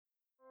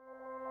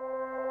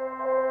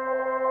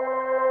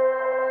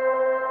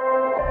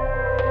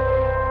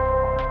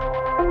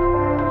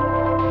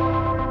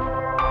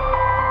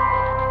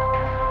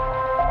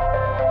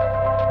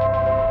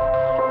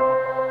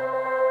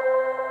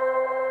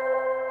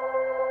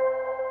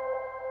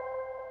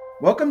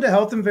Welcome to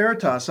Health in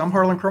Veritas. I'm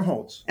Harlan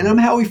Krumholtz. And I'm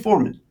Howie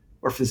Foreman.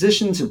 We're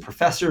physicians and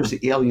professors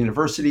at Yale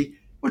University.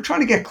 We're trying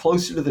to get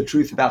closer to the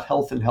truth about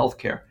health and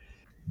healthcare.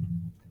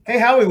 Hey,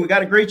 Howie, we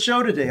got a great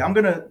show today. I'm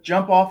going to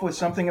jump off with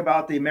something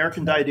about the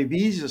American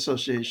Diabetes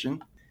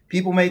Association.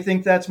 People may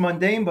think that's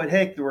mundane, but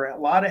heck, there were a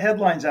lot of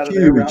headlines out of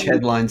there Huge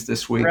headlines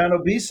this week around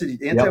obesity,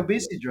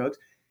 anti-obesity drugs.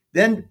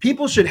 Then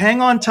people should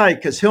hang on tight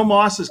because Hill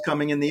Moss is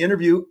coming in the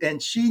interview,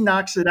 and she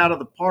knocks it out of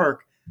the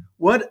park.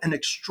 What an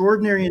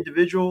extraordinary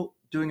individual,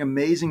 doing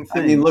amazing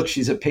things. I mean, look,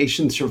 she's a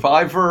patient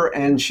survivor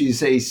and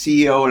she's a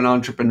CEO and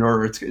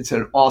entrepreneur. It's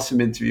an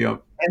awesome interview.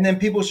 And then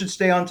people should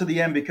stay on to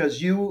the end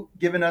because you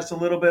given us a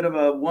little bit of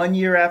a 1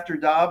 year after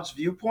Dobbs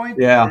viewpoint.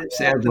 Yeah,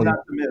 sadly.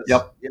 Not to miss.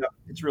 Yep. Yeah,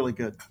 it's really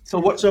good. So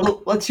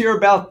let's hear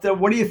about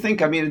what do you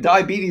think? I mean, a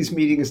diabetes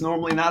meeting is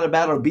normally not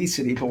about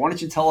obesity, but why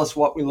don't you tell us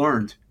what we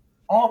learned?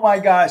 Oh my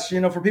gosh,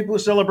 for people who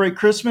celebrate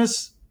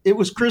Christmas, it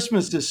was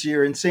Christmas this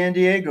year in San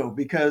Diego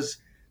because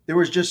there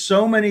was just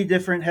so many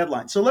different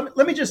headlines. So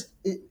let me just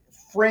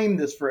frame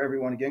this for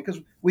everyone again, because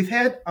we've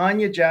had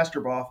Anya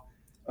Jastreboff,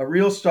 a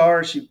real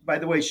star. By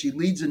the way, she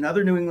leads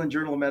another New England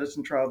Journal of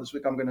Medicine trial this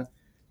week. I'm going to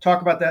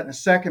talk about that in a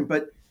second.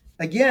 But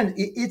again,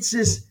 it's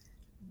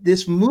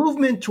this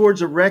movement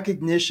towards a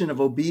recognition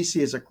of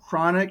obesity as a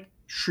chronic,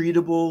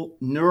 treatable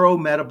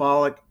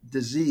neurometabolic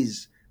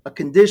disease, a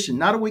condition,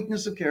 not a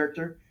weakness of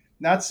character,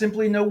 not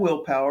simply no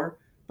willpower,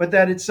 but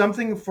that it's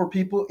something for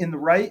people in the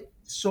right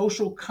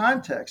social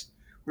context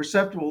where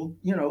susceptible,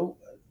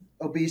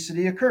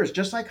 obesity occurs,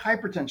 just like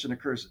hypertension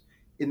occurs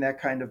in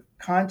that kind of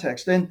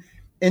context. And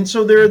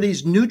so there are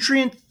these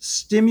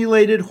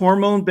nutrient-stimulated,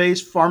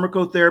 hormone-based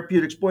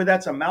pharmacotherapeutics. Boy,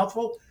 that's a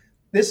mouthful.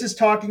 This is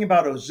talking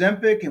about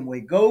Ozempic and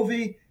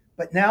Wegovy,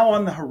 but now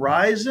on the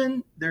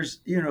horizon, there's,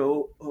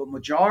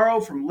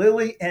 Mounjaro from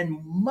Lilly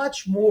and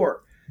much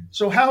more.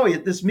 So Howie,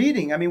 at this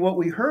meeting, I mean, what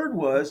we heard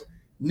was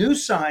new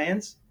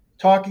science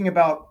talking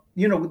about,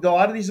 a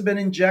lot of these have been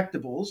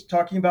injectables,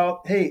 talking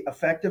about, hey,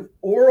 effective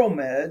oral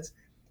meds.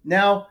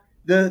 Now,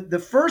 the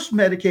first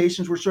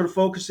medications were sort of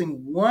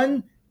focusing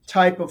one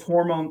type of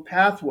hormone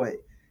pathway.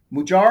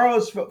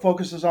 Mounjaro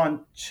focuses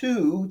on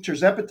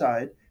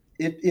tirzepatide.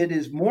 It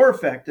is more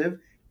effective.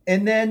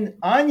 And then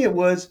Anya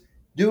was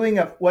doing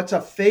what's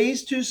a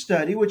phase 2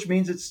 study, which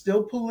means it's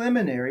still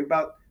preliminary,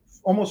 about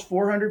almost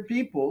 400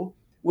 people,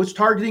 was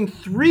targeting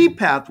 3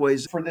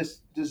 pathways for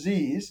this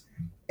disease.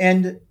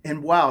 And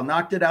wow,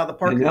 knocked it out of the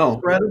park. I know.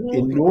 Incredible.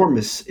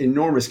 Enormous.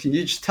 Can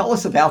you just tell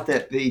us about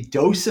the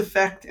dose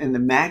effect and the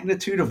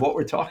magnitude of what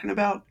we're talking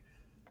about?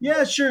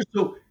 Yeah, sure.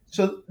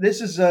 So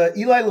this is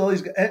Eli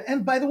Lilly's.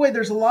 And by the way,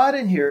 there's a lot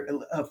in here.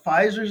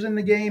 Pfizer's in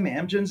the game,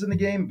 Amgen's in the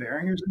game,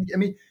 Boehringer's in the game. I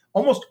mean,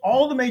 almost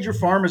all the major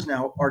pharmas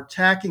now are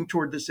tacking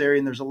toward this area,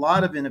 and there's a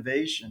lot of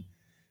innovation.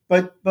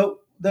 But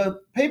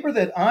the paper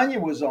that Anya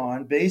was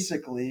on,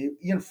 basically,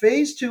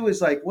 phase 2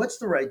 is like, what's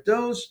the right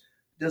dose?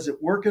 Does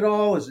it work at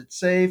all? Is it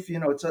safe?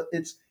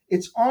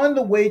 It's on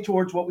the way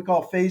towards what we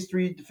call phase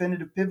 3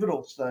 definitive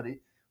pivotal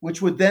study,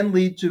 which would then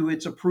lead to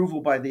its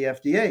approval by the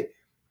FDA.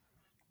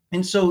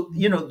 And so,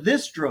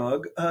 this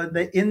drug,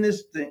 in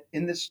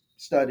this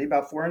study,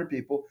 about 400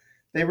 people,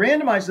 they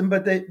randomized them,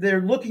 but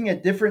they're looking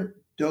at different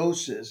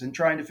doses and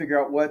trying to figure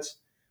out what's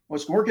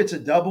going to work. It's a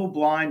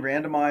double-blind,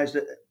 randomized,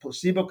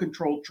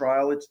 placebo-controlled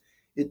trial.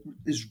 It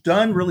is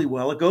done really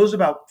well. It goes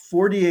about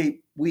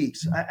 48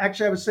 weeks.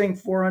 Actually, I was saying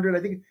 400. I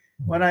think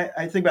when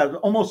I think about it,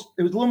 it was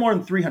a little more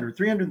than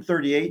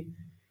 338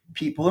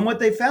 people. And what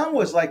they found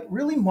was like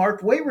really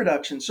marked weight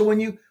reduction. So when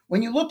you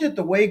looked at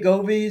the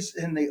Wegovys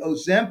and the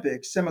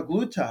Ozempic,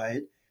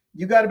 semaglutide,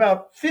 you got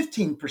about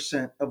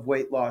 15% of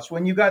weight loss.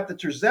 When you got the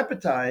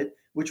tirzepatide,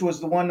 which was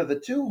the one of the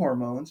 2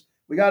 hormones,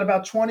 we got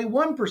about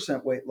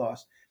 21% weight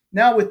loss.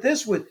 Now with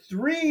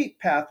 3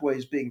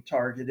 pathways being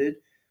targeted,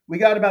 we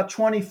got about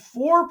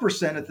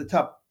 24% at the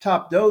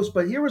top dose.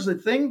 But here was the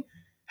thing,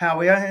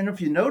 Howie, I don't know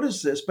if you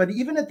noticed this, but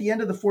even at the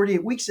end of the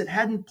 48 weeks, it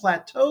hadn't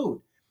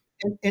plateaued.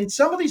 And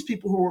some of these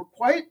people who were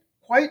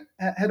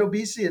had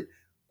obesity at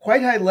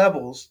quite high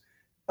levels,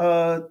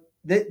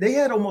 they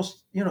had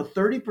almost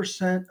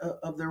 30%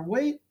 of their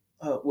weight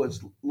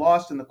was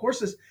lost in the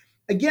course of this.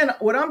 Again,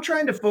 what I'm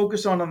trying to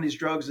focus on these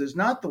drugs is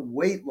not the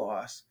weight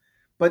loss,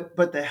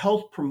 but the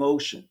health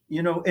promotion.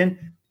 And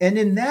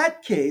in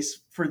that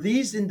case, for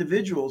these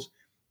individuals,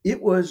 it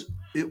was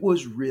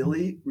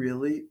really,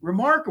 really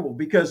remarkable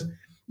because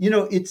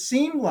it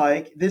seemed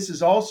like this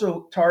is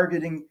also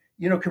targeting.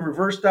 Can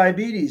reverse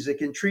diabetes. It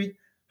can treat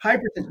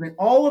hypertension. I mean,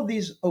 all of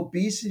these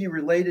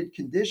obesity-related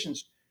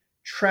conditions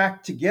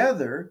track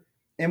together.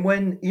 And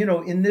when,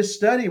 in this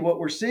study, what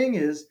we're seeing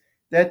is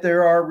that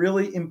there are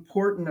really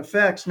important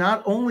effects,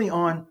 not only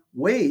on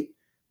weight,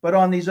 but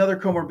on these other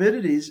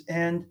comorbidities.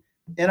 And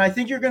I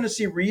think you're going to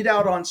see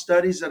readout on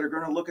studies that are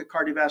going to look at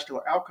cardiovascular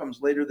outcomes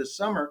later this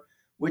summer,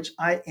 which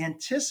I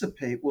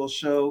anticipate will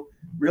show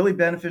really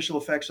beneficial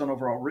effects on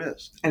overall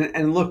risk.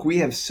 And look, we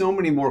have so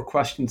many more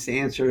questions to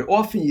answer.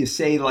 Often you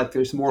say like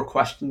there's more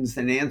questions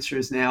than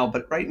answers now,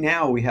 but right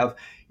now we have,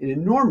 an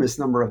enormous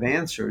number of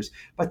answers,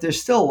 but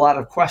there's still a lot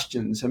of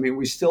questions. I mean,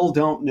 we still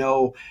don't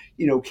know,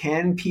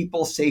 can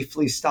people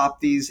safely stop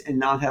these and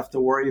not have to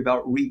worry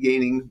about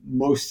regaining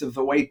most of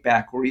the weight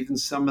back or even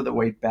some of the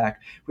weight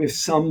back? We have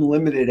some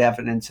limited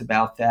evidence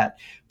about that,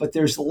 but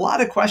there's a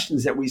lot of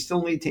questions that we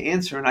still need to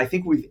answer. And I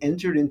think we've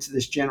entered into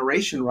this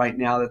generation right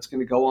now that's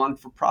going to go on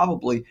for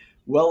probably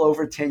well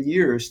over 10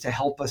 years to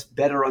help us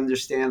better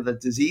understand the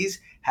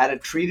disease, how to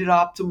treat it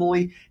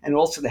optimally, and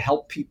also to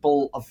help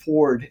people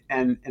afford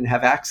and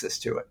have access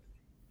to it.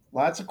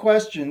 Lots of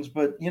questions,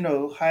 but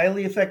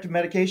highly effective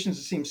medications that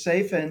seem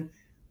safe and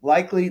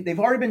likely, they've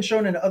already been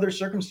shown in other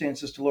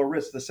circumstances to low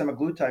risk, the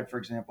semaglutide, for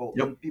example,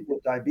 in people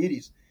with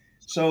diabetes.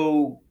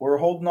 So we're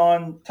holding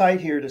on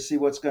tight here to see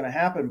what's going to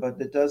happen, but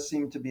it does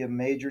seem to be a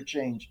major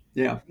change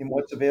in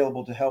what's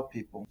available to help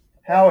people.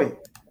 Howie,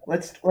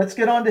 let's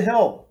get on to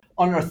Hill.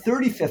 On our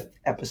 35th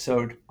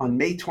episode on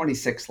May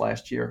 26th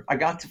last year, I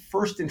got to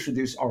first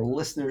introduce our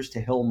listeners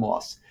to Hill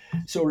Moss.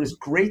 So it is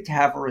great to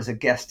have her as a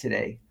guest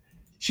today.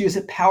 She has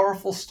a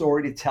powerful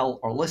story to tell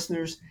our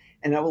listeners,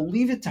 and I will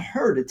leave it to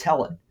her to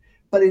tell it.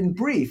 But in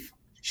brief,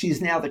 she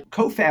is now the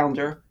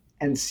co-founder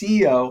and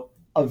CEO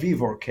of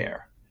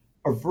VivorCare,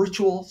 a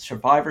virtual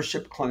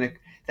survivorship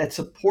clinic that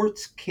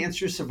supports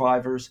cancer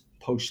survivors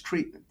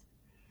post-treatment.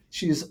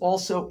 She is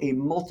also a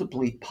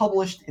multiply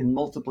published and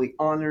multiply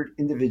honored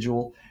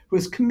individual who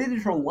has committed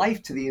her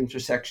life to the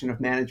intersection of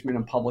management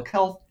and public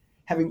health,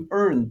 having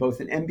earned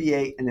both an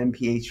MBA and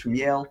MPH from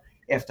Yale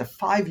after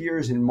 5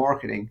 years in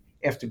marketing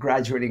after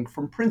graduating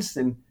from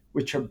Princeton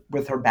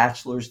with her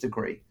bachelor's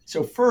degree.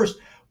 So first,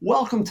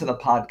 welcome to the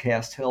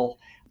podcast, Hill.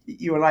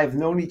 You and I have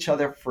known each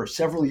other for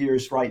several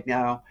years right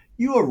now.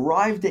 You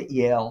arrived at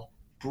Yale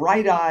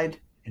bright-eyed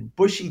and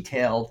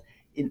bushy-tailed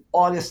in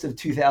August of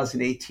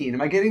 2018.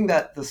 Am I getting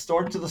the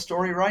start to the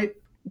story right?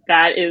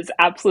 That is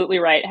absolutely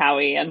right,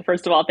 Howie. And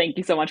first of all, thank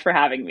you so much for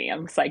having me.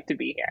 I'm psyched to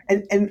be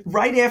here. And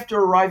right after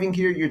arriving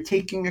here, you're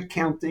taking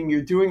accounting,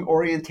 you're doing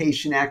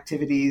orientation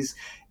activities,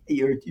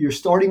 you're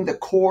starting the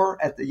core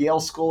at the Yale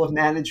School of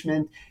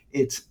Management.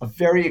 It's a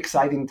very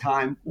exciting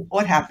time.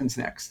 What happens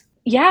next?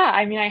 Yeah,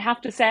 I mean, I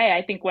have to say,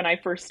 I think when I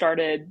first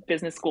started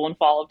business school in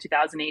fall of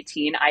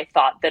 2018, I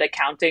thought that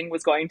accounting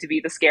was going to be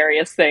the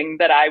scariest thing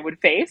that I would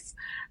face.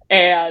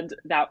 And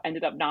that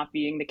ended up not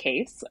being the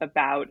case.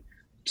 About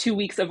 2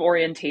 weeks of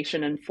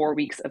orientation and 4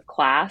 weeks of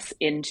class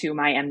into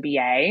my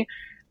MBA,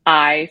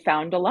 I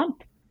found a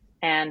lump.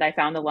 And I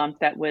found a lump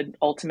that would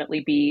ultimately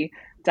be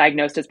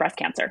diagnosed as breast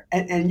cancer.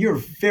 And you're a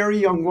very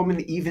young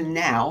woman even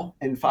now,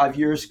 and 5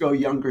 years ago,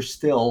 younger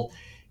still.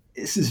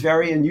 This is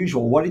very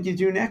unusual. What did you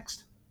do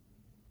next?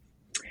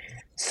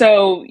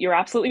 So you're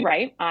absolutely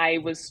right. I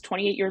was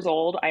 28 years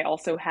old. I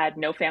also had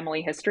no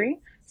family history.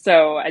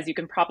 So as you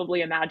can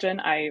probably imagine,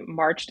 I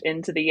marched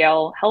into the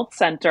Yale Health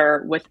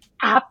Center with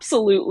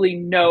absolutely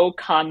no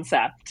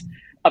concept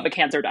of a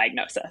cancer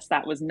diagnosis.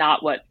 That was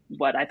not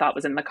what I thought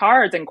was in the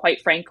cards. And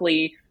quite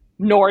frankly,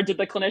 nor did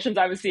the clinicians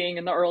I was seeing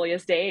in the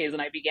earliest days.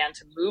 And I began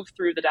to move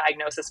through the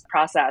diagnosis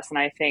process. And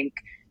I think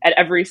at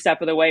every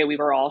step of the way, we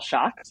were all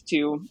shocked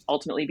to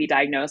ultimately be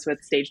diagnosed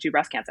with stage 2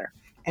 breast cancer.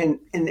 And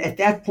at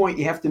that point,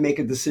 you have to make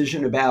a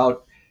decision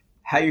about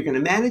how you're going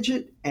to manage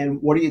it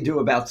and what do you do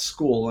about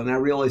school. And I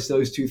realize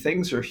those two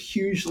things are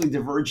hugely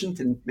divergent,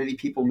 and many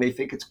people may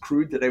think it's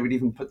crude that I would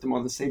even put them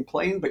on the same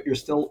plane, but you're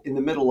still in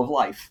the middle of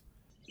life.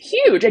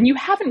 Huge. And you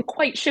haven't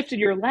quite shifted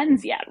your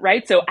lens yet,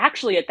 right? So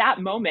actually at that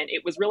moment,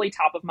 it was really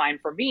top of mind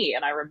for me.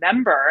 And I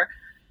remember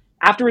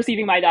after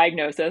receiving my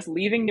diagnosis,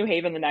 leaving New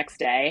Haven the next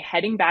day,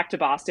 heading back to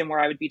Boston where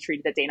I would be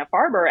treated at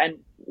Dana-Farber. And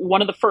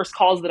one of the first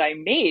calls that I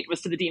made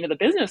was to the dean of the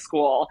business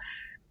school.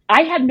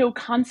 I had no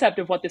concept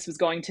of what this was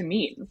going to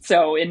mean.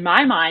 So in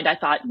my mind, I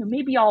thought,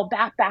 maybe I'll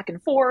back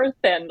and forth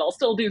and I'll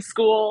still do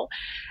school.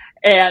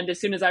 And as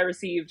soon as I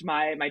received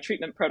my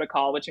treatment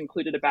protocol, which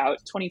included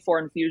about 24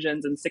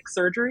 infusions and 6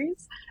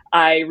 surgeries,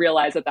 I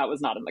realized that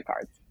was not in the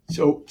cards.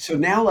 So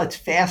now let's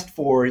fast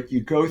forward.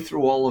 You go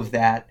through all of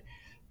that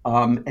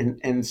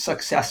and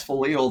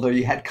successfully, although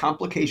you had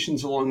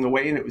complications along the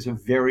way, and it was a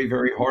very,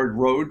 very hard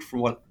road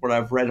from what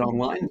I've read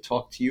online and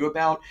talked to you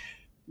about.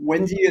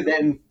 When do you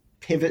then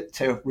pivot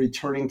to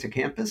returning to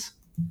campus?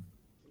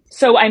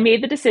 So I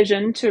made the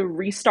decision to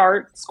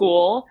restart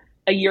school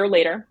a year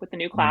later with the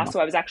new class.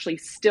 So I was actually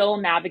still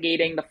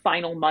navigating the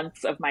final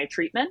months of my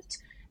treatment,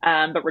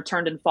 but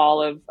returned in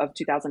fall of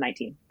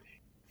 2019.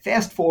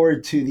 Fast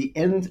forward to the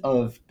end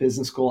of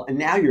business school, and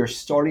now you're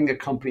starting a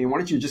company. And why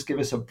don't you just give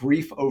us a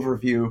brief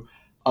overview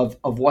of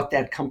what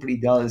that company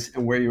does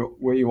and where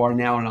you are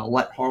now? And I'll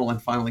let Harlan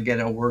finally get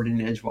a word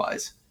in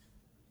edgewise.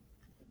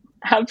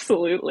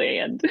 Absolutely.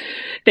 And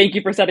thank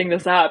you for setting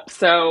this up.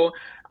 So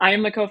I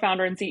am the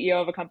co-founder and CEO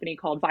of a company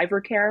called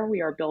VivorCare.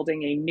 We are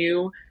building a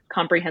new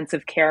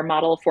comprehensive care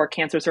model for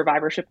cancer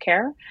survivorship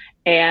care.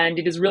 And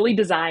it is really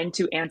designed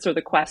to answer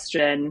the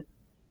question,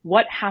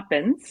 what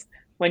happens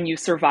when you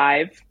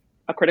survive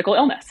a critical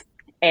illness?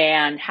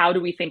 And how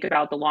do we think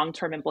about the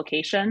long-term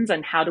implications?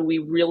 And how do we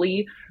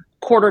really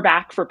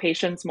quarterback for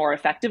patients more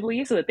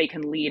effectively so that they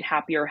can lead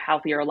happier,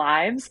 healthier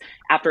lives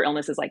after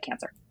illnesses like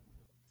cancer?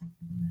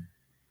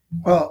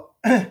 Well,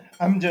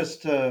 I'm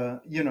just,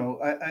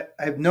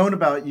 I've known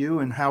about you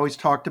and Howie's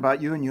talked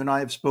about you, and you and I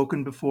have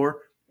spoken before,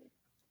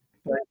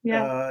 but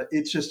Yeah.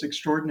 it's just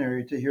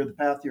extraordinary to hear the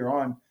path you're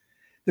on.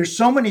 There's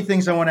so many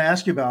things I want to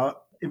ask you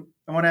about.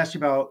 I want to ask you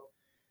about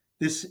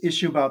this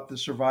issue about the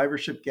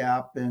survivorship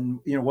gap and,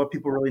 what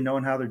people really know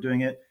and how they're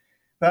doing it.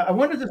 But I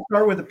wanted to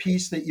start with a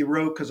piece that you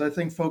wrote because I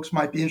think folks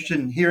might be interested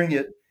in hearing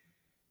it.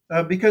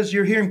 Because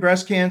you're hearing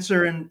breast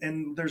cancer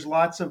and there's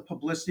lots of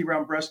publicity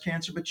around breast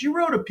cancer, but you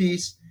wrote a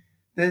piece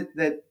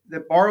that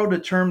borrowed a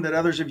term that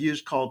others have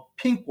used called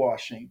pink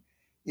washing,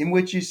 in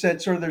which you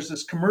said sort of there's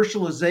this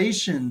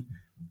commercialization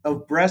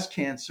of breast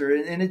cancer,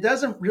 and it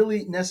doesn't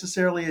really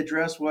necessarily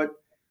address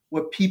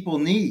what people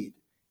need.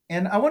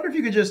 And I wonder if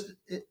you could just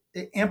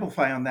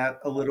amplify on that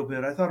a little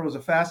bit. I thought it was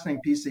a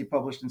fascinating piece that you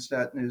published in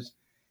Stat News,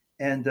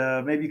 and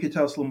maybe you could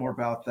tell us a little more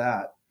about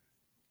that.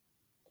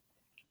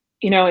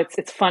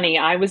 It's funny.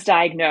 I was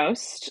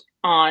diagnosed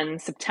on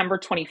September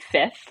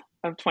 25th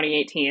of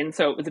 2018.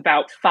 So it was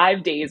about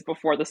 5 days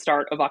before the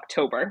start of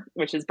October,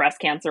 which is Breast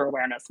Cancer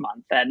Awareness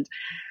Month. And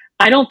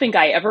I don't think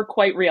I ever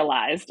quite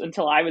realized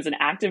until I was in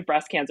active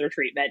breast cancer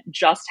treatment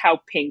just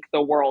how pink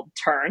the world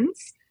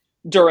turns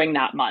during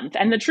that month.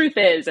 And the truth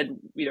is, and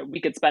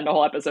we could spend a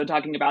whole episode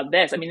talking about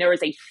this. I mean, there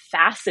is a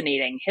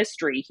fascinating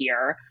history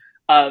here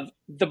of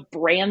the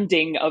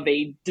branding of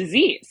a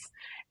disease.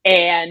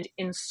 And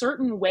in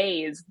certain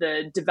ways,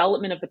 the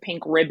development of the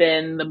pink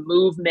ribbon, the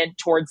movement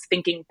towards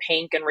thinking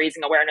pink and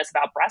raising awareness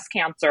about breast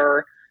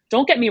cancer,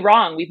 don't get me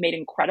wrong, we've made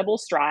incredible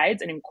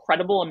strides and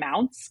incredible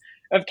amounts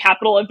of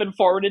capital have been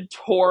forwarded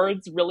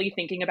towards really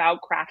thinking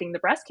about cracking the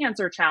breast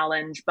cancer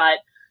challenge. But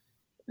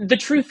the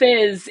truth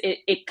is,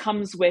 it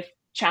comes with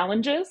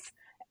challenges.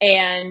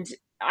 And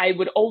I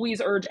would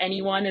always urge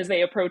anyone as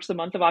they approach the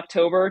month of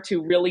October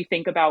to really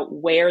think about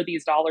where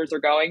these dollars are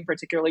going,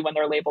 particularly when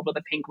they're labeled with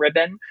a pink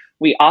ribbon.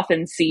 We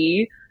often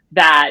see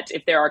that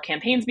if there are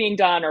campaigns being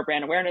done or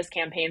brand awareness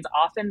campaigns,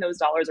 often those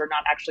dollars are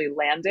not actually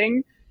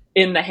landing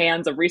in the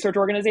hands of research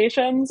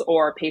organizations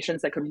or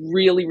patients that could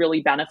really,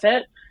 really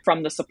benefit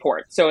from the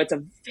support. So it's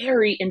a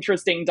very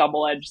interesting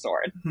double-edged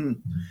sword.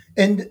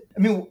 And I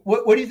mean,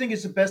 what do you think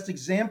is the best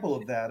example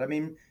of that? I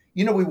mean,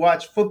 we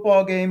watch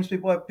football games,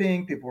 people have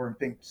pink, people are in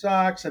pink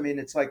socks. I mean,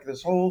 it's like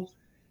this whole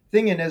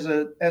thing. And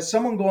as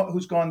someone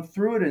who's gone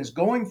through it and is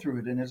going through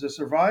it and as a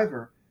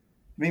survivor,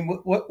 I mean,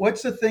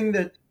 what's the thing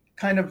that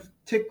kind of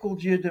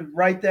tickled you to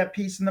write that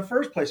piece in the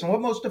first place? And what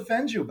most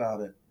offends you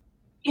about it?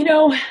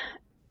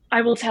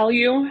 I will tell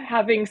you,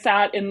 having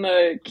sat in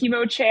the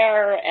chemo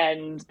chair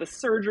and the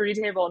surgery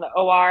table in the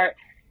OR,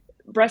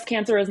 breast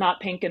cancer is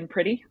not pink and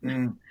pretty.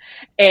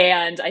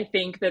 And I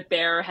think that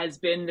there has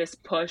been this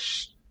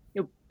push.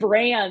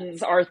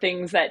 Brands are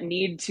things that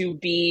need to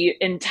be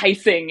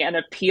enticing and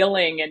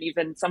appealing and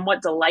even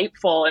somewhat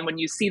delightful. And when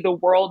you see the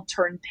world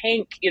turn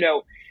pink,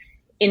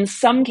 in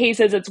some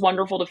cases, it's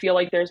wonderful to feel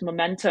like there's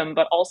momentum,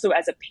 but also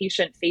as a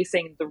patient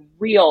facing the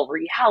real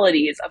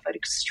realities of an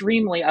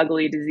extremely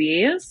ugly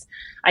disease,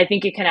 I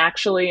think it can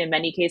actually, in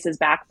many cases,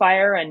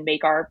 backfire and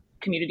make our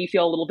community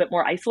feel a little bit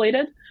more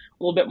isolated,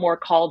 a little bit more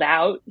called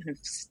out,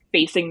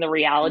 facing the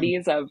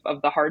realities of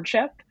the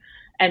hardship.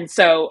 And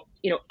so,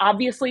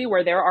 obviously,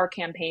 where there are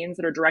campaigns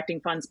that are directing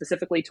funds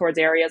specifically towards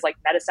areas like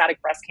metastatic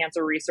breast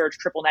cancer research,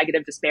 triple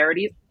negative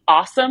disparities,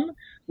 awesome.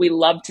 We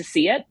love to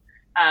see it.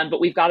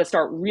 But we've got to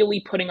start really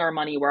putting our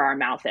money where our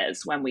mouth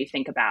is when we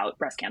think about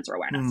breast cancer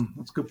awareness.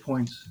 That's a good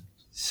point.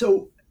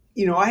 So,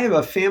 I have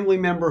a family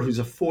member who's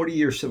a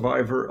 40-year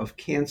survivor of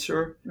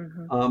cancer.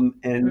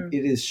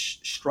 It is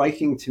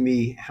striking to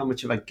me how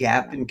much of a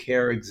gap in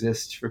care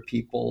exists for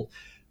people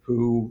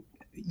who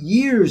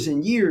years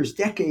and years,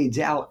 decades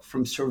out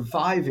from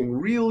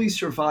really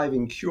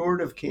surviving, cured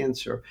of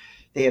cancer.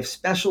 They have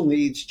special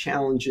needs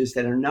challenges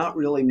that are not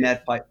really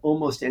met by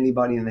almost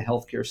anybody in the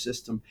healthcare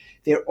system.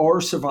 There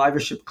are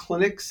survivorship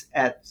clinics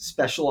at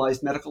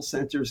specialized medical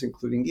centers,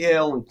 including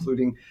Yale,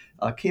 including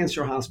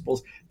cancer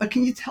hospitals. But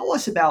can you tell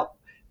us about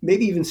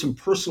maybe even some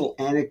personal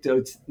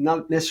anecdotes,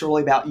 not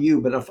necessarily about you,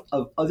 but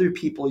of other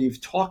people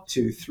you've talked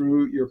to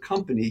through your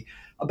company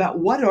about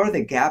what are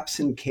the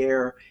gaps in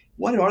care?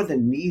 What are the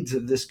needs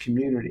of this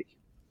community?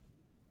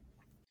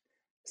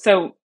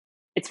 So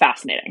it's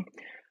fascinating.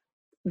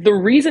 The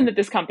reason that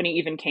this company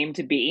even came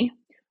to be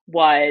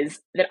was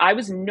that I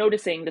was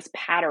noticing this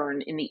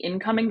pattern in the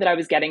incoming that I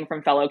was getting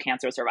from fellow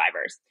cancer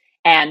survivors.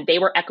 And they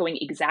were echoing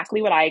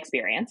exactly what I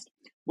experienced,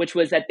 which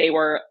was that they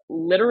were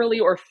literally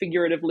or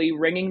figuratively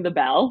ringing the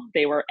bell.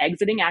 They were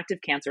exiting active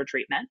cancer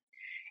treatment.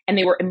 And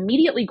they were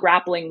immediately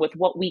grappling with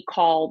what we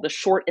call the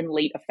short and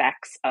late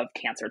effects of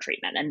cancer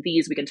treatment. And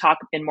these, we can talk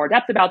in more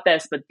depth about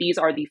this, but these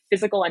are the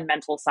physical and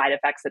mental side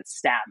effects that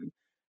stem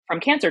from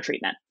cancer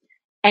treatment.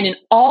 And in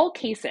all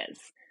cases,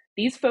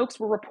 these folks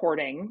were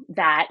reporting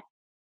that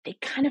they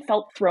kind of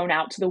felt thrown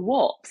out to the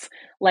wolves.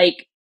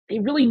 Like they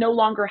really no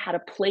longer had a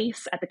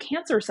place at the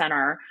cancer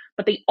center,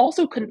 but they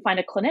also couldn't find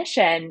a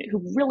clinician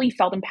who really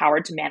felt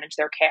empowered to manage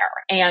their care.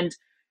 And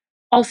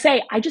I'll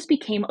say, I just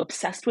became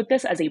obsessed with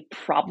this as a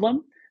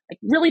problem, like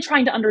really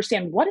trying to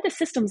understand what at a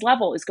systems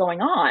level is going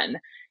on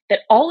that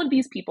all of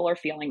these people are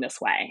feeling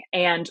this way,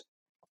 and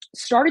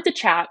started to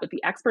chat with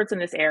the experts in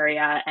this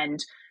area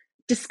and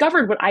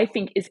discovered what I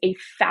think is a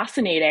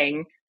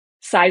fascinating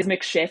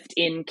seismic shift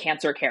in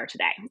cancer care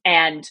today.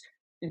 And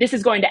this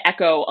is going to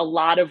echo a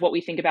lot of what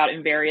we think about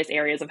in various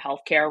areas of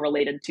healthcare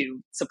related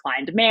to supply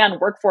and demand,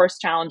 workforce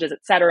challenges,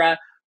 et cetera.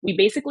 We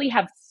basically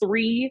have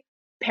three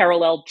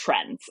parallel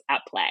trends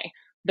at play.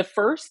 The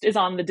first is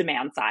on the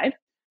demand side,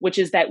 which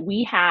is that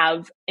we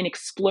have an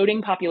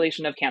exploding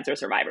population of cancer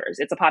survivors.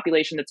 It's a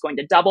population that's going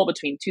to double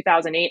between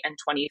 2008 and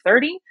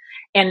 2030.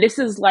 And this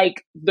is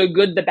like the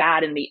good, the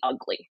bad, and the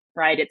ugly,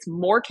 right? It's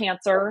more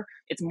cancer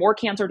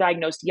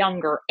diagnosed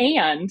younger,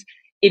 and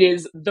it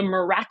is the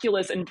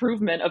miraculous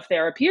improvement of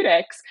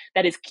therapeutics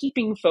that is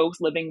keeping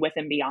folks living with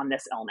and beyond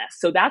this illness.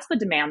 So that's the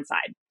demand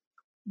side.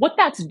 What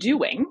that's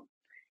doing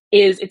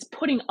is it's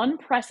putting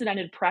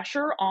unprecedented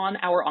pressure on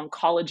our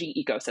oncology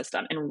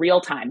ecosystem in real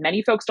time.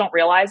 Many folks don't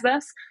realize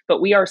this, but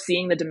we are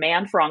seeing the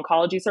demand for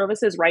oncology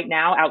services right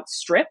now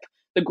outstrip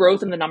the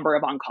growth in the number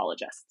of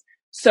oncologists.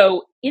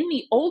 So in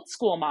the old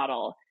school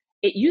model,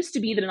 it used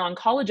to be that an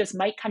oncologist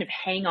might kind of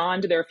hang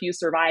on to their few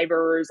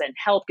survivors and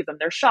help give them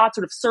their shot,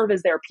 sort of serve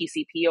as their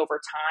PCP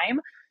over time.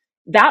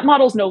 That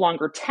model is no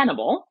longer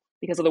tenable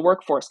because of the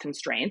workforce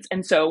constraints.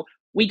 And so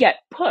we get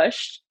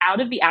pushed out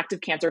of the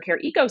active cancer care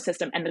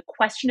ecosystem. And the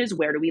question is,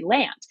 where do we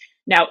land?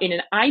 Now, in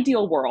an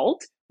ideal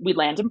world, we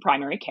land in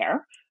primary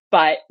care,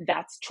 but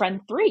that's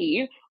trend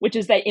 3, which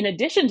is that in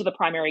addition to the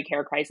primary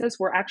care crisis,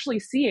 we're actually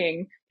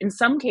seeing, in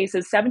some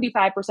cases,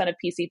 75% of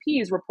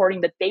PCPs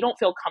reporting that they don't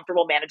feel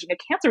comfortable managing a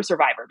cancer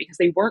survivor because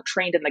they weren't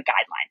trained in the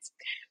guidelines.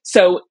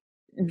 So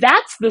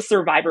that's the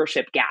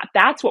survivorship gap.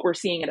 That's what we're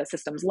seeing at a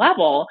systems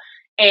level.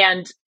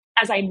 And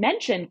as I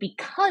mentioned,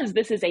 because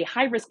this is a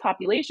high-risk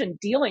population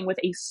dealing with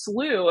a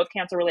slew of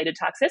cancer-related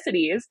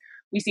toxicities,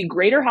 we see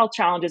greater health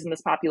challenges in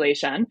this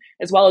population,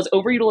 as well as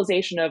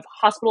overutilization of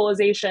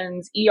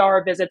hospitalizations,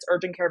 ER visits,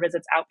 urgent care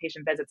visits,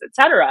 outpatient visits, et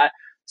cetera.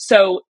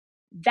 So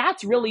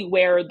that's really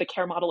where the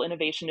care model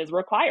innovation is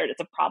required.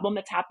 It's a problem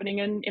that's happening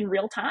in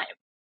real time.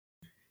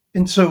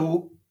 And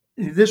so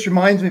this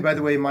reminds me, by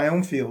the way, in my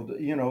own field,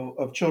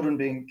 of children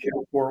being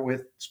cared for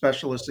with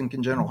specialists in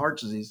congenital heart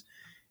disease.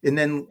 And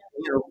then,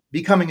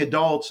 becoming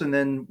adults, and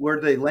then where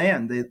do they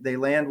land? They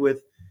land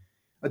with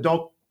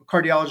adult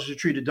cardiologists who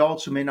treat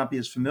adults who may not be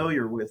as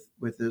familiar with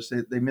this.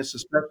 They miss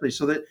especially.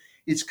 So that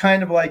it's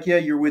kind of like,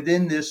 you're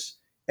within this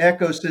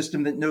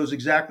ecosystem that knows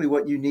exactly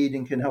what you need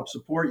and can help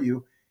support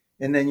you.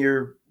 And then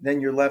you're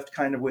left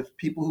kind of with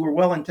people who are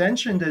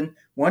well-intentioned and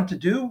want to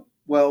do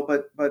well,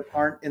 but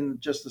aren't in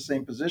just the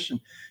same position.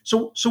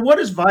 So what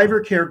is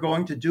VivorCare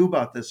going to do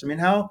about this? I mean,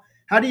 how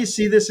do you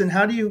see this, and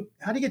how do you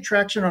get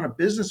traction on a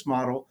business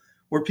model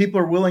where people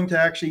are willing to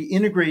actually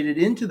integrate it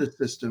into the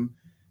system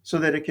so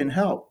that it can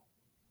help?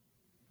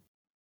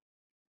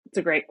 It's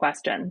a great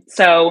question.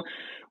 So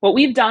what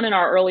we've done in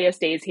our earliest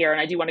days here,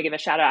 and I do want to give a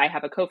shout out, I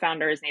have a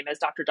co-founder, his name is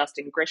Dr.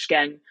 Dustin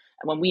Grishkin. And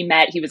when we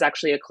met, he was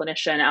actually a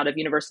clinician out of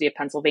University of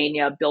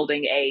Pennsylvania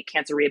building a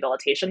cancer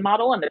rehabilitation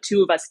model. And the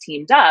two of us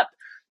teamed up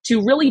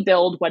to really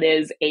build what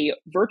is a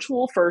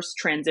virtual first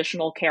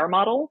transitional care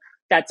model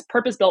that's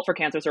purpose-built for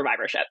cancer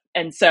survivorship.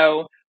 And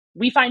so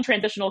we find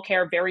transitional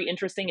care very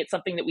interesting. It's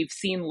something that we've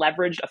seen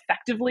leveraged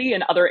effectively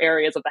in other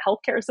areas of the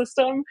healthcare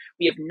system.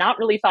 We have not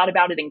really thought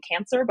about it in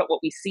cancer, but what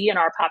we see in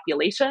our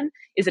population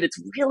is that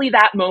it's really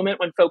that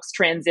moment when folks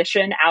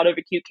transition out of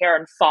acute care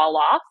and fall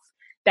off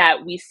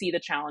that we see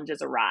the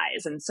challenges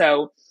arise. And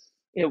so,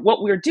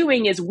 what we're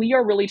doing is we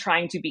are really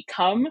trying to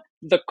become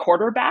the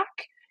quarterback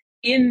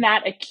in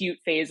that acute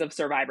phase of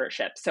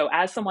survivorship. So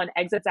as someone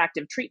exits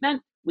active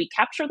treatment, we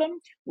capture them,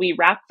 we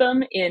wrap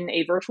them in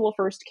a virtual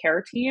first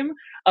care team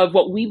of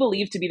what we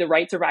believe to be the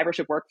right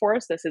survivorship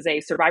workforce. This is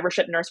a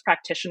survivorship nurse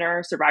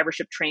practitioner,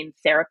 survivorship trained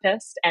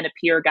therapist, and a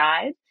peer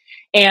guide.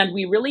 And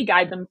we really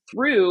guide them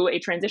through a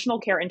transitional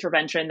care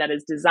intervention that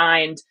is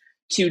designed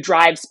to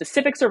drive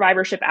specific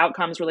survivorship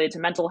outcomes related to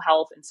mental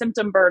health and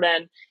symptom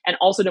burden, and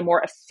also to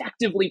more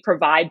effectively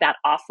provide that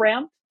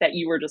off-ramp that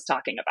you were just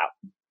talking about.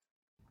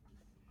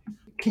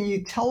 Can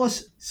you tell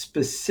us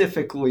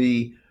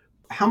specifically,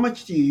 how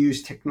much do you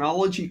use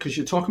technology? Because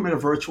you're talking about a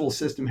virtual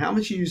system. How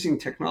much are you using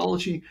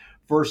technology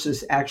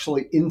versus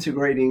actually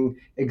integrating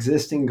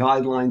existing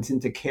guidelines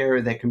into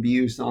care that can be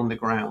used on the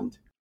ground?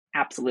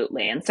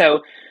 Absolutely. And so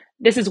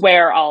this is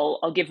where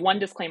I'll give one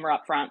disclaimer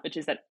up front, which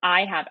is that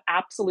I have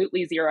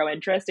absolutely zero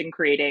interest in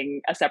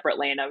creating a separate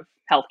lane of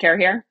healthcare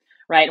here,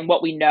 right? And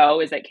what we know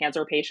is that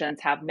cancer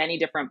patients have many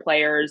different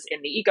players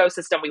in the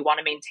ecosystem. We want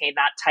to maintain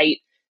that tight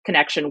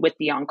connection with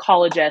the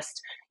oncologist.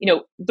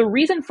 The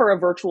reason for a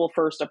virtual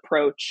first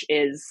approach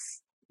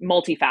is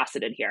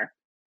multifaceted here.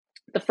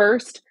 The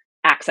first,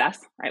 access,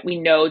 right? We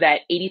know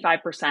that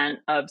 85%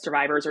 of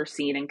survivors are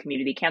seen in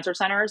community cancer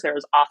centers. There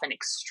is often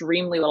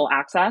extremely little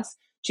access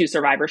to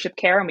survivorship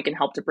care, and we can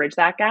help to bridge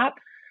that gap.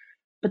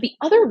 But the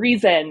other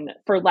reason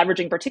for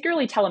leveraging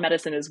particularly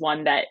telemedicine is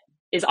one that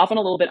is often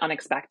a little bit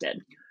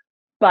unexpected.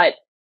 But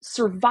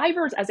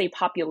survivors as a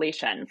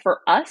population,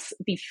 for us,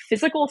 the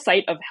physical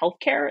site of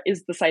healthcare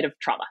is the site of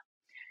trauma.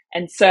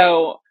 And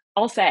so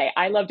I'll say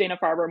I love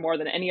Dana-Farber more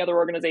than any other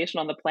organization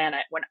on the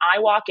planet. When I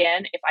walk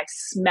in, if I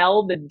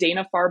smell the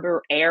Dana-Farber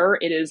air,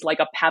 it is like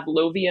a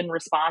Pavlovian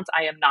response.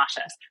 I am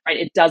nauseous, right?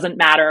 It doesn't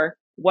matter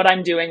what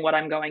I'm doing, what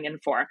I'm going in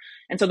for.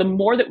 And so the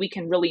more that we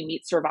can really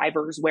meet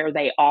survivors where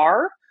they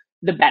are,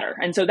 the better.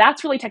 And so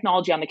that's really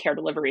technology on the care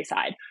delivery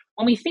side.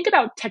 When we think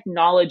about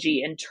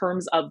technology in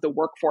terms of the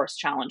workforce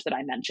challenge that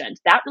I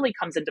mentioned, that really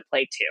comes into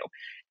play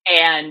too.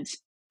 And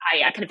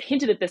I kind of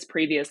hinted at this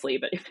previously,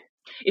 but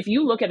if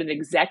you look at an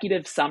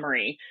executive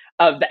summary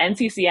of the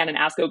NCCN and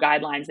ASCO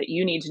guidelines that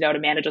you need to know to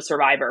manage a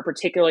survivor,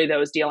 particularly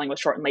those dealing with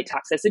short and late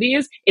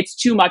toxicities, it's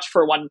too much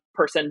for one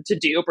person to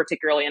do,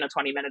 particularly in a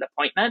 20-minute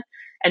appointment.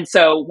 And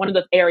so one of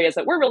the areas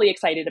that we're really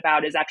excited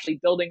about is actually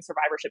building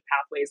survivorship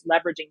pathways,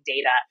 leveraging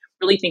data,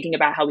 really thinking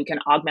about how we can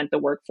augment the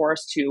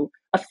workforce to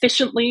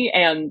efficiently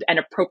and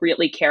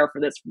appropriately care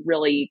for this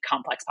really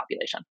complex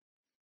population.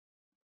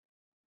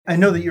 I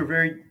know that you're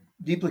very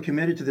deeply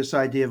committed to this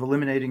idea of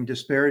eliminating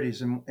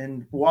disparities.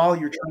 And while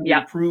you're trying to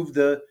improve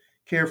the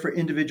care for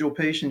individual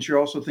patients, you're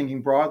also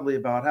thinking broadly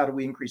about how do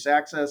we increase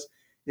access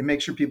and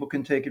make sure people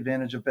can take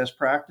advantage of best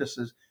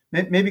practices.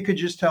 Maybe could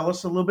you just tell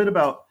us a little bit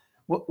about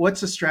what's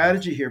the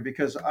strategy here?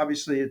 Because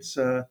obviously it's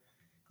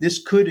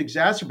this could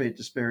exacerbate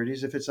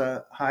disparities if it's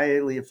a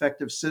highly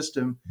effective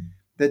system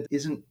that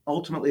isn't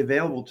ultimately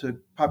available to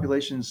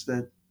populations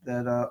that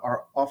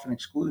are often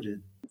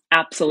excluded.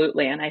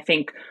 Absolutely. And I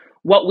think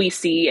what we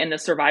see in the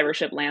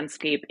survivorship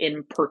landscape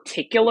in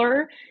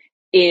particular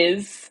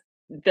is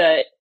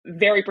the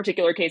very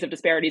particular case of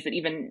disparities that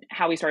even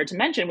Howie started to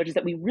mention, which is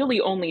that we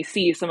really only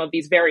see some of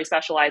these very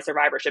specialized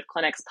survivorship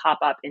clinics pop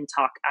up in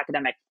top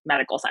academic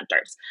medical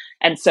centers.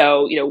 And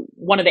so,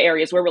 one of the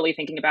areas we're really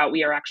thinking about,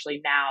 we are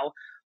actually now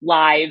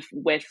live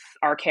with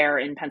our care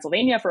in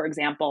Pennsylvania, for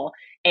example,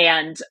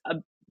 and a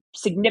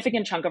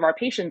significant chunk of our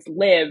patients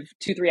live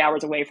 2-3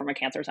 hours away from a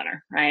cancer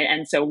center, right?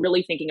 And so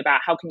really thinking about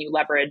how can you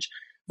leverage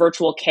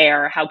virtual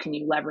care, how can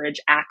you leverage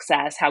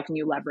access, how can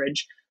you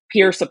leverage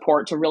peer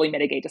support to really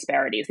mitigate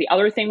disparities. The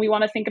other thing we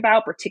want to think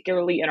about,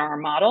 particularly in our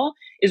model,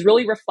 is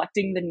really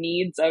reflecting the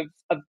needs of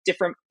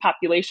different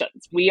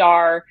populations. We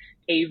are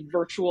a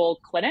virtual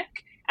clinic.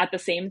 At the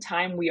same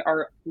time, we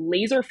are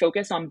laser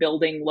focused on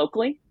building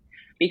locally,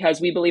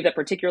 because we believe that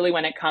particularly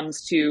when it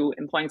comes to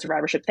employing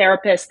survivorship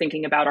therapists,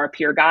 thinking about our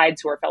peer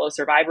guides who are fellow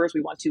survivors,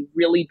 we want to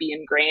really be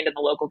ingrained in the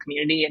local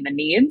community and the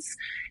needs.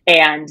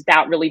 And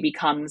that really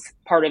becomes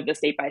part of the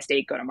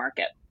state-by-state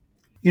go-to-market.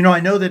 I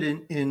know that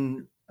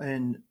in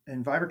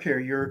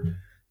ViberCare,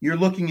 you're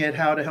looking at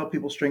how to help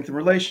people strengthen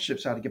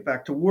relationships, how to get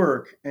back to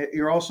work.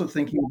 You're also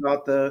thinking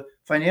about the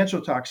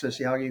financial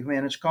toxicity, how you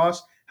manage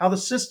costs, how the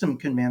system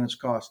can manage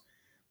costs.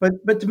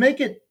 But to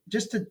make it,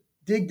 just to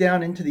dig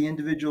down into the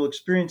individual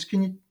experience,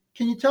 can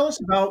you tell us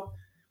about,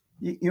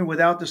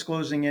 without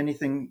disclosing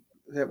anything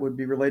that would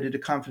be related to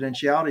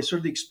confidentiality, sort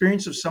of the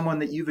experience of someone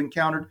that you've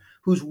encountered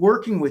who's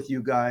working with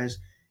you guys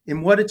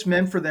and what it's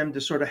meant for them to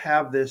sort of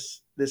have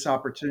this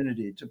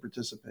opportunity to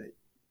participate?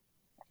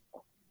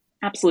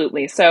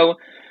 Absolutely. So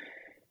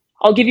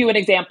I'll give you an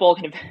example,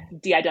 kind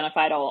of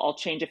de-identified. I'll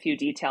change a few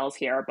details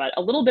here, but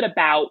a little bit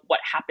about what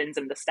happens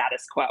in the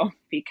status quo,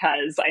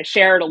 because I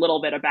shared a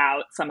little bit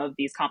about some of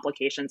these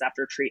complications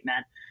after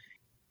treatment.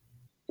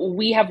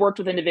 We have worked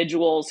with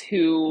individuals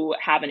who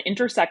have an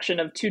intersection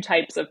of two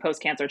types of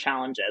post-cancer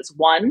challenges.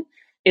 One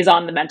is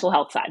on the mental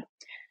health side.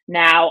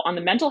 Now, on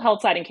the mental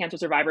health side in cancer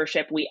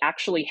survivorship, we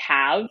actually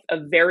have a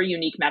very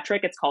unique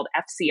metric. It's called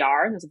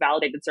FCR. There's a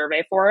validated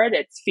survey for it.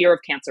 It's fear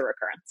of cancer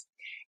recurrence.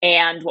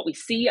 And what we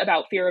see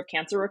about fear of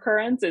cancer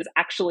recurrence is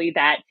actually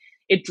that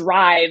it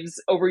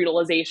drives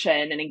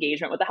overutilization and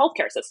engagement with the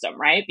healthcare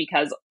system, right?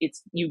 Because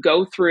you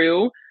go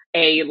through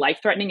a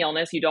life-threatening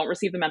illness, you don't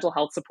receive the mental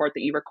health support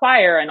that you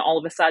require, and all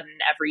of a sudden,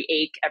 every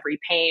ache, every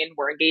pain,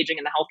 we're engaging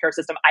in the healthcare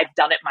system. I've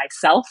done it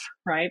myself,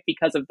 right,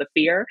 because of the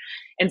fear.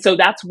 And so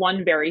that's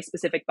one very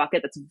specific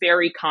bucket that's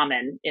very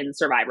common in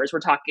survivors. We're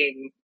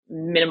talking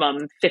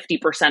minimum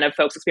 50% of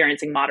folks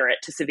experiencing moderate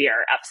to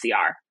severe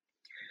FCR.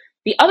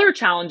 The other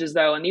challenges,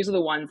 though, and these are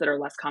the ones that are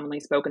less commonly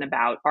spoken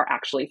about, are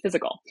actually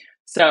physical.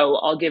 So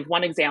I'll give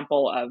one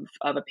example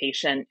of a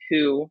patient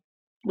who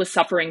was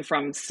suffering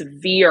from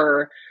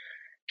severe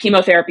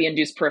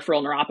chemotherapy-induced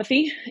peripheral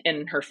neuropathy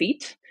in her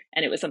feet,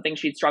 and it was something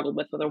she'd struggled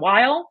with for a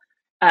while.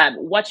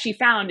 What she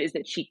found is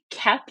that she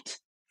kept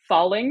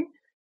falling,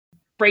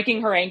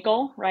 breaking her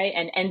ankle, right,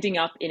 and ending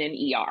up in an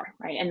ER,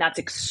 right? And that's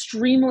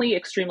extremely,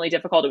 extremely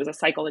difficult. It was a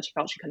cycle that she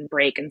felt she couldn't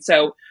break. And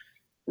so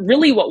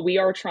really what we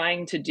are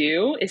trying to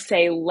do is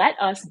say, let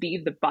us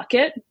be the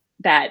bucket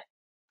that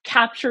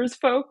captures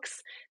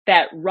folks,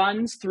 that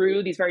runs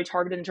through these very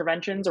targeted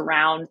interventions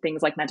around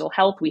things like mental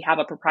health. We have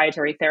a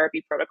proprietary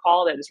therapy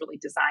protocol that is really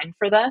designed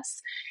for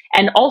this.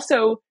 And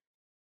also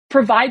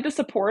provide the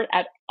support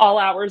at all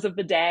hours of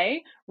the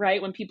day,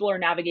 right? When people are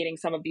navigating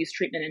some of these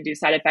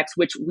treatment-induced side effects,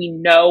 which we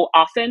know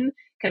often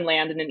can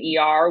land in an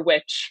ER,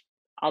 which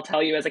I'll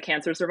tell you as a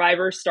cancer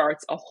survivor,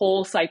 starts a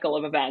whole cycle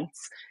of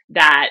events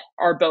that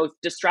are both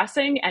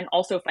distressing and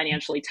also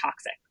financially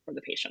toxic for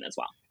the patient as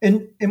well.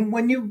 And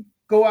when you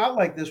go out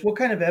like this, what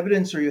kind of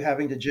evidence are you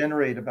having to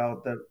generate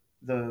about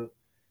the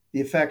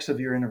effects of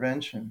your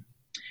intervention?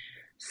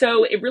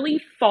 So it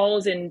really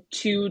falls in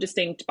two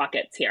distinct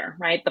buckets here,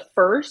 right? The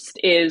first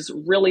is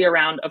really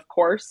around, of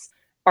course,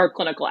 our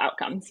clinical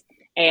outcomes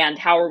and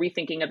how are we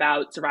thinking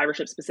about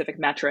survivorship specific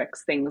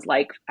metrics, things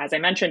like, as I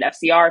mentioned,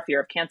 FCR, fear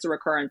of cancer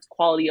recurrence,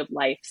 quality of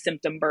life,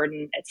 symptom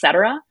burden, et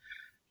cetera.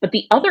 But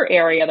the other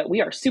area that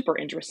we are super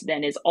interested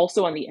in is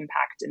also on the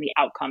impact and the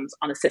outcomes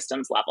on a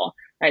systems level,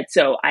 right?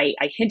 So I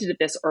hinted at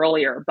this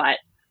earlier, but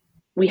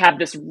we have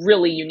this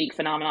really unique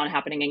phenomenon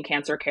happening in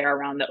cancer care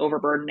around the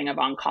overburdening of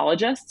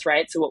oncologists,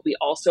 right? So what we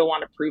also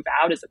want to prove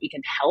out is that we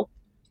can help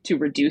to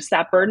reduce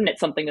that burden. It's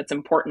something that's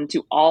important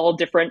to all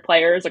different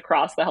players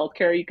across the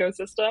healthcare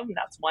ecosystem.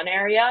 That's one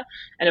area.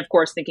 And of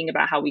course, thinking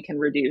about how we can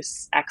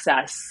reduce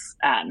excess,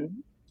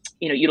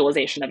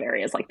 utilization of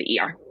areas like the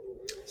ER.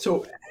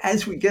 So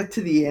as we get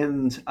to the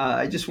end,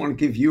 I just want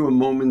to give you a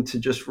moment to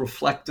just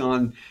reflect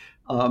on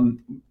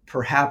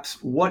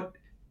perhaps what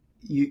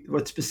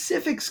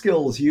specific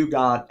skills you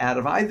got out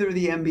of either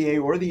the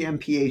MBA or the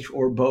MPH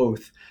or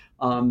both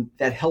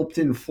that helped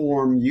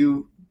inform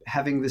you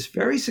having this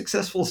very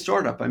successful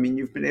startup. I mean,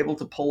 you've been able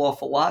to pull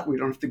off a lot. We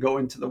don't have to go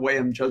into the way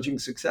I'm judging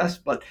success,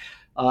 but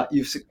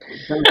you've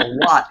done a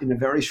lot in a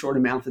very short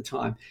amount of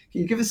time.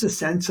 Can you give us a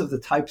sense of the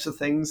types of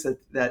things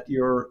that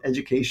your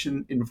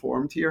education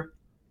informed here?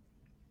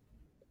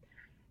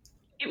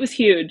 It was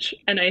huge.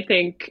 And I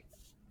think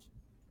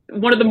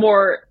one of the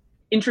more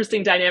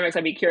interesting dynamics,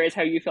 I'd be curious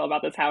how you feel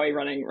about this, Howie,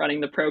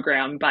 running the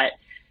program, but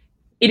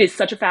it is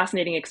such a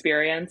fascinating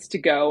experience to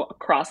go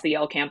across the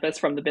Yale campus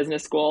from the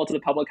business school to the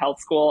public health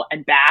school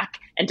and back,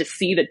 and to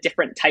see the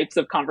different types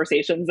of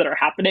conversations that are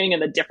happening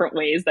and the different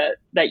ways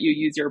that you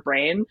use your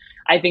brain.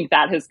 I think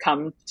that has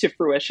come to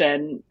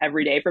fruition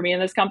every day for me in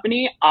this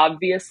company.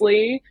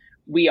 Obviously,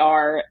 we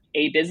are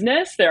a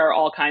business. There are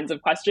all kinds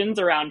of questions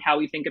around how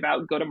we think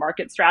about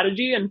go-to-market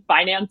strategy and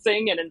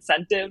financing and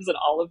incentives and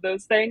all of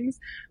those things.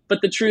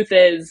 But the truth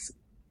is,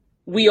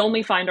 we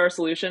only find our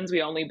solutions,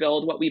 we only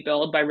build what we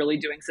build by really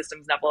doing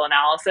systems level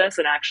analysis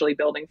and actually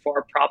building for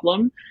a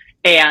problem.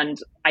 And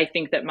I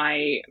think that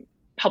my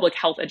public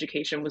health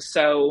education was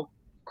so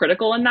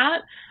critical in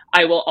that.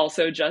 I will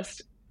also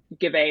just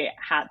give a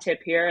hat tip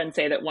here and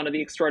say that one of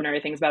the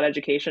extraordinary things about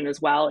education as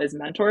well is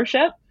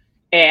mentorship.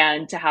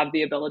 And to have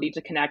the ability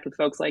to connect with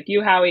folks like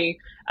you, Howie,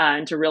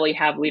 and to really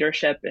have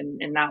leadership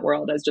in that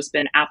world has just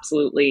been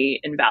absolutely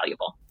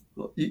invaluable.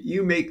 Well,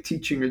 you make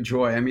teaching a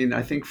joy. I mean,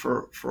 I think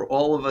for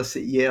all of us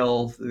at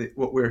Yale,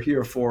 what we're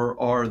here for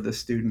are the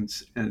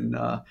students, and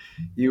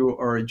you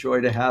are a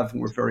joy to have,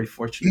 and we're very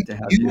fortunate to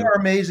have you. You are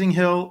amazing,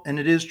 Hill, and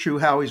it is true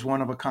Howie's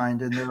one of a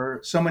kind, and there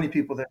are so many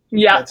people that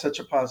had such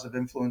a positive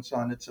influence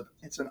on. It's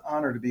an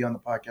honor to be on the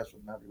podcast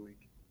with them every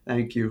week.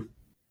 Thank you.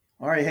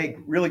 All right, hey,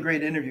 really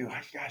great interview.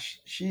 Gosh,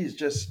 she's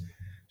just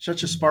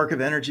such a spark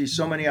of energy,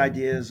 so many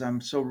ideas.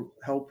 I'm so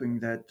hoping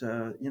that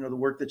the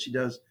work that she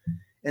does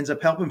ends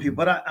up helping people.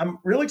 But I'm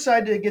really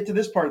excited to get to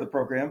this part of the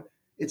program.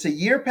 It's a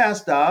year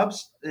past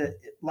Dobbs.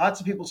 Lots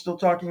of people still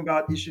talking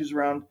about issues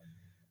around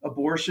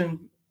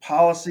abortion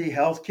policy,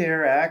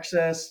 healthcare,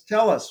 access.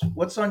 Tell us,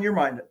 what's on your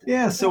mind?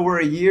 Yeah, so we're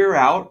a year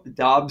out.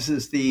 Dobbs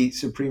is the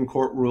Supreme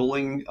Court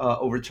ruling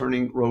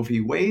overturning Roe v.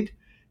 Wade,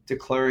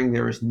 declaring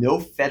there is no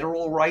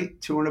federal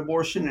right to an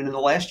abortion. And in the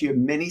last year,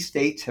 many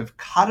states have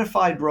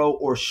codified Roe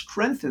or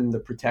strengthened the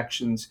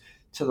protections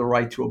to the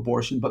right to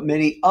abortion, but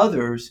many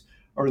others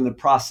are in the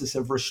process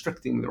of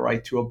restricting the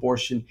right to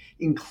abortion,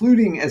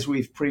 including, as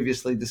we've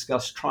previously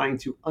discussed, trying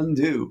to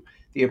undo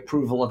the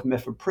approval of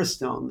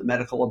mifepristone, the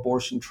medical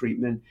abortion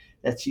treatment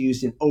that's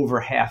used in over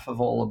half of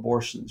all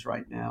abortions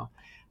right now.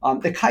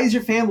 The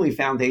Kaiser Family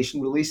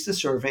Foundation released a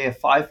survey of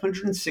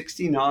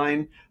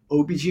 569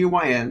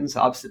 OBGYNs,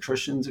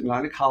 obstetricians, and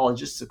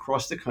gynecologists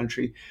across the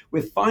country,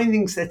 with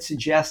findings that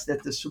suggest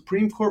that the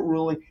Supreme Court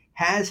ruling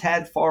has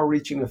had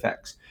far-reaching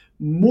effects,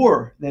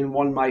 more than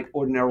one might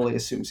ordinarily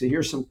assume. So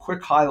here's some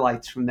quick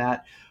highlights from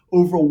that.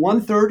 Over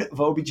 1/3 of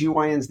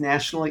OBGYNs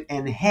nationally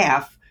and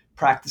half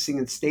practicing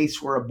in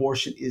states where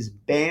abortion is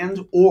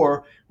banned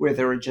or where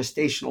there are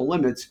gestational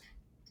limits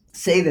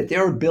say that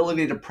their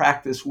ability to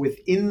practice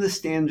within the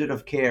standard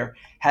of care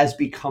has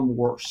become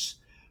worse.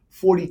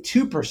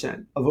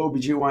 42% of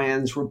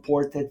OBGYNs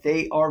report that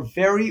they are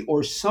very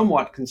or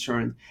somewhat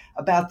concerned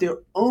about their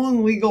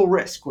own legal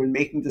risk when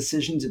making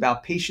decisions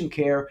about patient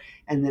care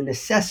and the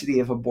necessity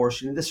of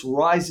abortion. And this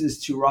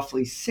rises to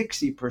roughly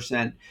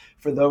 60%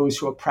 for those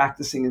who are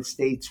practicing in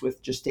states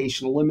with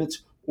gestational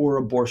limits or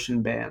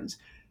abortion bans.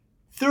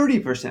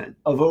 30%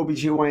 of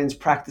OBGYNs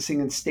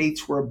practicing in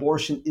states where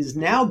abortion is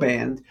now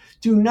banned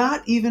do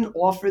not even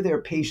offer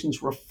their patients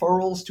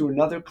referrals to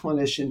another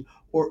clinician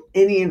or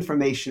any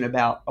information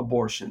about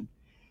abortion.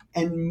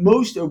 And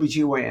most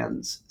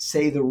OBGYNs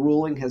say the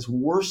ruling has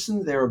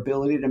worsened their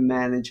ability to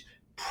manage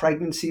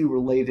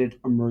pregnancy-related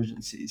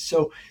emergencies.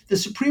 So the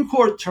Supreme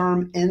Court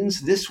term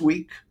ends this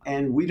week,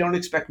 and we don't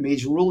expect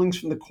major rulings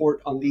from the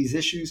court on these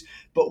issues,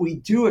 but we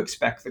do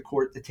expect the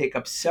court to take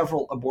up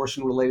several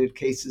abortion-related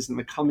cases in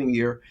the coming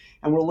year.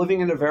 And we're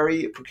living in a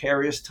very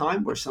precarious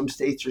time where some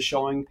states are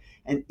showing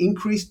an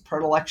increased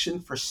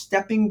predilection for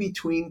stepping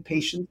between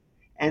patients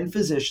and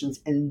physicians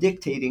and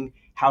dictating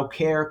how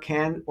care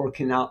can or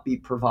cannot be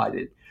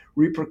provided.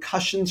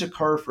 Repercussions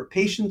occur for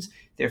patients,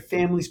 their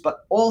families,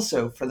 but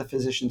also for the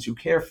physicians who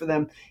care for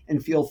them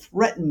and feel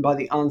threatened by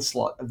the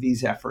onslaught of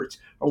these efforts.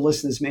 Our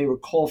listeners may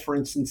recall, for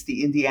instance,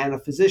 the Indiana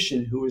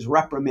physician who was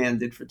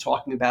reprimanded for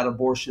talking about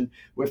abortion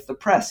with the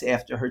press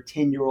after her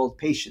 10-year-old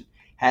patient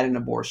had an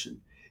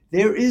abortion.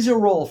 There is a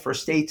role for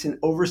states in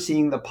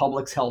overseeing the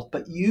public's health,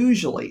 but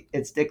usually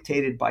it's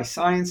dictated by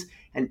science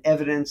and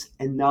evidence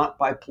and not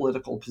by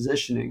political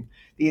positioning.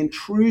 The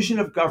intrusion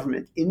of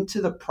government into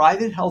the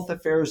private health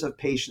affairs of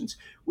patients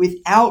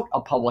without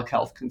a public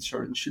health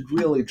concern should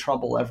really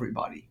trouble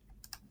everybody.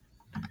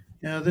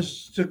 Yeah,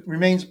 this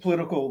remains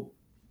political,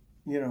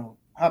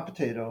 hot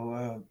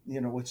potato,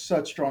 with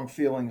such strong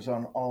feelings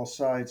on all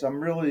sides. I'm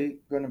really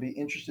going to be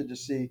interested to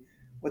see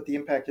what the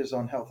impact is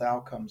on health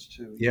outcomes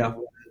too. Yeah.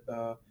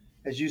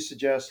 As you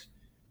suggest,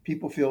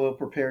 people feel ill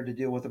prepared to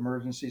deal with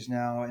emergencies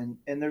now, and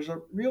there's a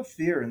real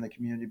fear in the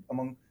community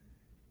among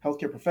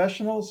healthcare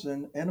professionals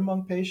and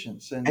among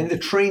patients and the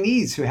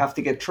trainees who have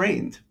to get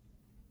trained.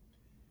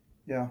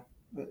 Yeah,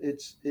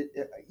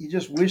 you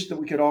just wish that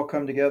we could all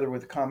come together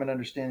with a common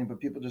understanding, but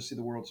people just see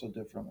the world so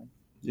differently.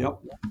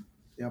 Yep.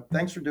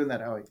 Thanks for doing that,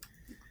 Howie.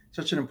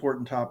 Such an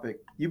important topic.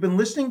 You've been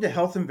listening to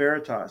Health in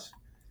Veritas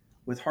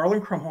with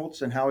Harlan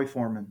Krumholtz and Howie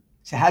Foreman.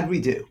 So how'd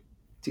we do?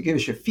 To give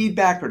us your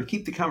feedback or to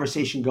keep the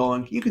conversation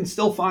going, you can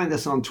still find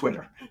us on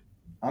Twitter.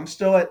 I'm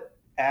still at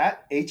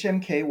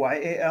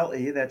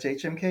HMKYALE, that's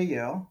HMK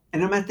Yale.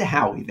 And I'm at the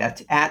Howie,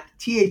 that's at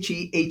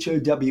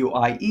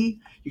THEHOWIE.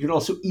 You can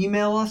also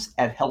email us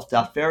at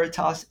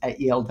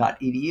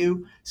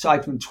health.veritas@yale.edu.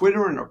 Aside from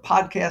Twitter and our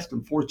podcast,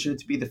 I'm fortunate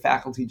to be the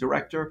faculty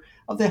director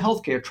of the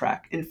healthcare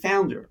track and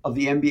founder of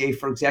the MBA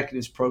for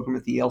Executives program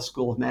at the Yale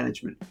School of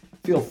Management.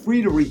 Feel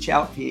free to reach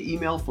out via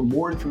email for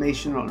more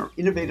information on our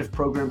innovative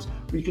programs,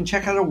 or you can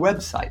check out our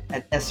website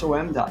at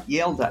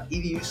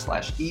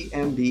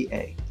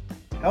som.yale.edu/EMBA.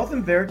 Health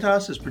in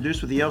Veritas is produced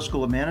with the Yale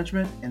School of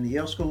Management and the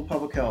Yale School of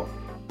Public Health.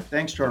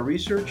 Thanks to our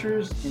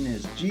researchers,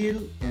 Inez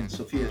Gil and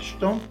Sophia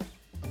Stump,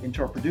 and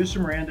to our producer,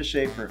 Miranda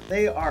Schaefer.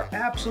 They are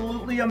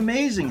absolutely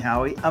amazing,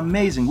 Howie.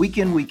 Amazing, week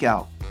in, week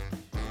out.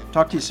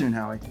 Talk to you soon,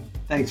 Howie.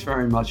 Thanks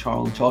very much,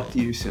 Harlan. Talk to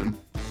you soon.